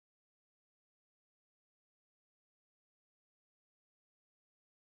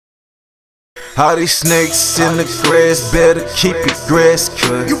All these snakes in the grass, better keep your grass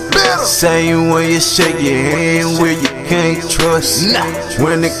cut. You better. Same when you shake your hand where you can't trust. Nah.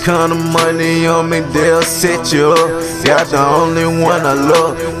 When it come to money on me, they'll set you up. Got the only one I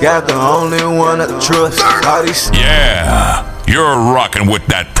love, got the only one I trust. All these Yeah, you're rocking with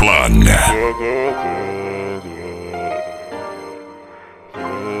that plug.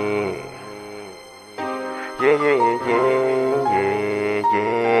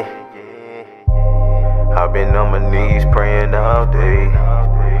 I've been on my knees praying all day.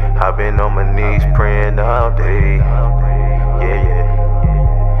 I've been on my knees praying all day. Yeah,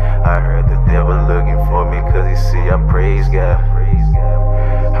 yeah. I heard the devil looking for me cause he see I praise God.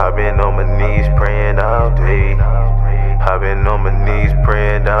 I've been on my knees praying all day. I've been on my knees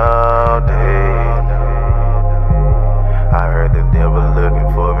praying all day. I heard the devil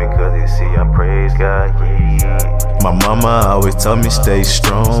looking for me cause he see I praise God, yeah. My mama always told me stay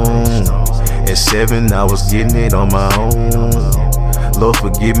strong. At 7 I was getting it on my own. Lord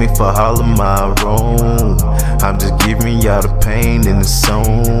forgive me for all of my wrong. I'm just giving y'all the pain in the song.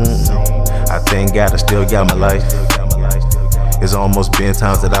 I thank God I still got my life. It's almost been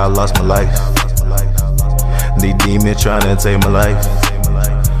times that I lost my life. The demon trying to take my life,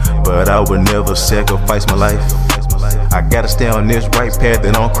 but I would never sacrifice my life. I gotta stay on this right path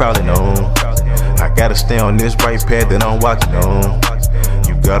that I'm crawling on. I gotta stay on this right path that I'm walking on.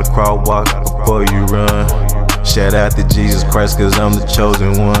 You gotta crawl, walk before you run. Shout out to Jesus Christ cause I'm the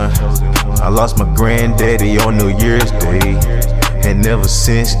chosen one. I lost my granddaddy on New Year's Day, and ever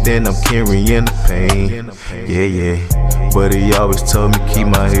since then I'm carrying the pain. Yeah, yeah, but he always told me keep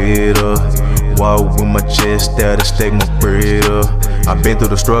my head up, walk with my chest out and stack my bread up. I've been through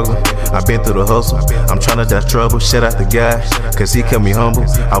the struggle, I've been through the hustle. I'm tryna dodge trouble, shout out to God, cause he kept me humble.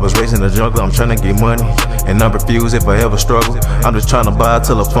 I was raised in the jungle, I'm tryna get money, and I refuse if I ever struggle. I'm just tryna buy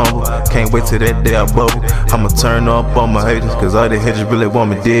till I fumble. Can't wait till that day I bubble. I'ma turn up on my haters, cause all the haters really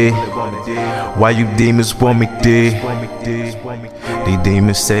want me dead. Why you demons want me dead? These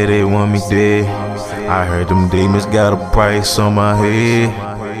demons say they want me dead. I heard them demons got a price on my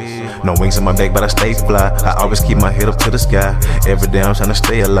head. No wings on my back, but I stay fly. I always keep my head up to the sky. Every day I'm trying to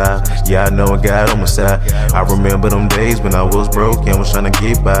stay alive. Yeah, I know I got on my side. I remember them days when I was broke and was trying to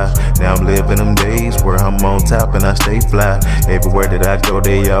get by. Now I'm living them days where I'm on top and I stay fly. Everywhere that I go,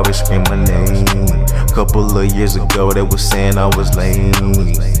 they always scream my name. Couple of years ago, they was saying I was lame.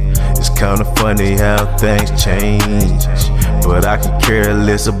 It's kinda funny how things change, but I can care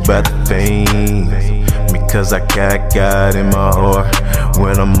less about the fame, because I got God in my heart.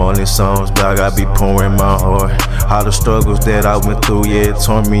 When I'm on these songs, dog, I be pouring my heart. All the struggles that I went through, yeah, it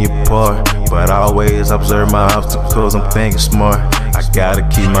tore me apart. But I always observe my obstacles, I'm thinking smart. I gotta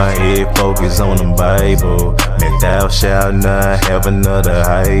keep my head focused on the Bible. Man, thou shalt not have another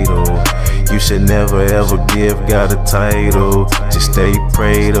idol. You should never ever give God a title. Just stay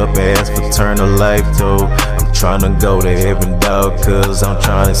prayed up, ask for eternal life though. I'm tryna go to heaven, dog, cause I'm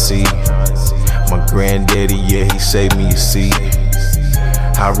tryna see my granddaddy, yeah, he saved me a seat.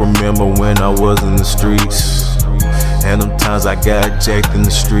 I remember when I was in the streets, and them times I got jacked in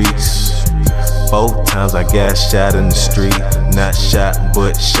the streets. Both times I got shot in the street. Not shot,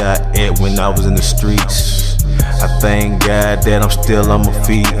 but shot at when I was in the streets. I thank God that I'm still on my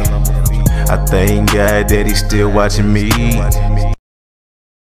feet. I thank God that he's still watching me.